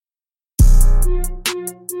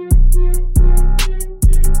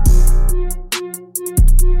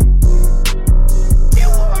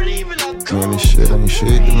Man, this shit ain't shit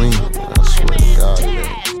to me. I swear to God, it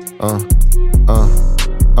ain't.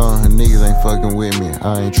 Niggas ain't fucking with me.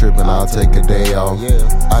 I ain't tripping, I'll take a day off.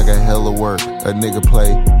 I got hella work, a nigga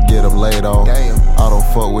play, get him laid off. I don't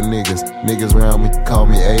fuck with niggas, niggas around me, call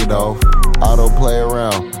me Adolph. I don't play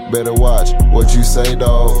around, better watch what you say,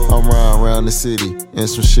 dawg. I'm round the city, and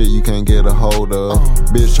some shit you can't get a hold of.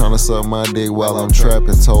 Bitch tryna suck my dick while I'm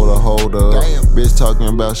trapping, told her hold up. Bitch talking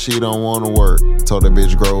about she don't wanna work, told that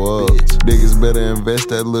bitch grow up. Niggas better invest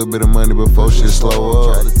that little bit of money before shit slow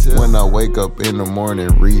up. When I wake up in the morning,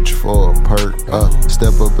 reach for a perk.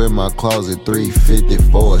 Step up in my closet,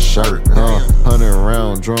 350 for a shirt. 100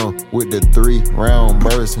 round drum with the 3-round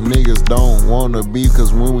burst. Niggas don't wanna beef,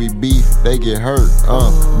 cause when we beef, they get hurt.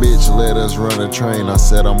 Bitch, let us run a train, I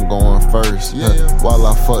said I'm going first. While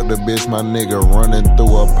I fuck the bitch, my nigga running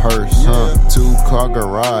through a purse. 2-car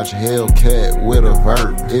garage, Hellcat with a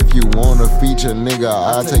vert. If you wanna feature, nigga,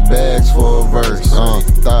 I take bags for a verse.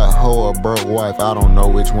 Thought hoe a broke wife, I don't know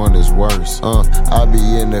which one is worse. I be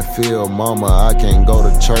in the field, mama, I can't go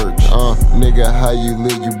to church. Nigga, how you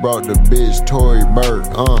live, you brought the bitch Tory Burke.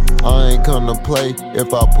 I ain't come to play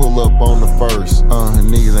if I pull up on the first.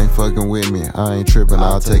 Niggas ain't fucking with me, I ain't tripping,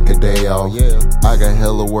 I'll take a day off. I got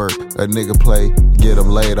hella work, a nigga play, get him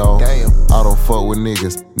laid off. I don't fuck with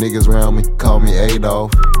niggas, niggas around me, call me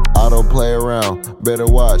Adolph. I don't play around, better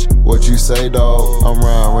watch what you say, dawg. I'm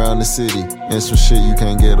round the city, and some shit you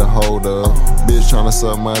can't get a hold of. Bitch tryna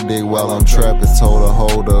suck my dick while I'm trapping, told her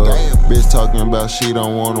hold up. Bitch talking about she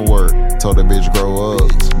don't wanna work, told that bitch grow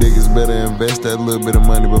up. Niggas better invest that little bit of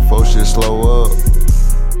money before shit slow up.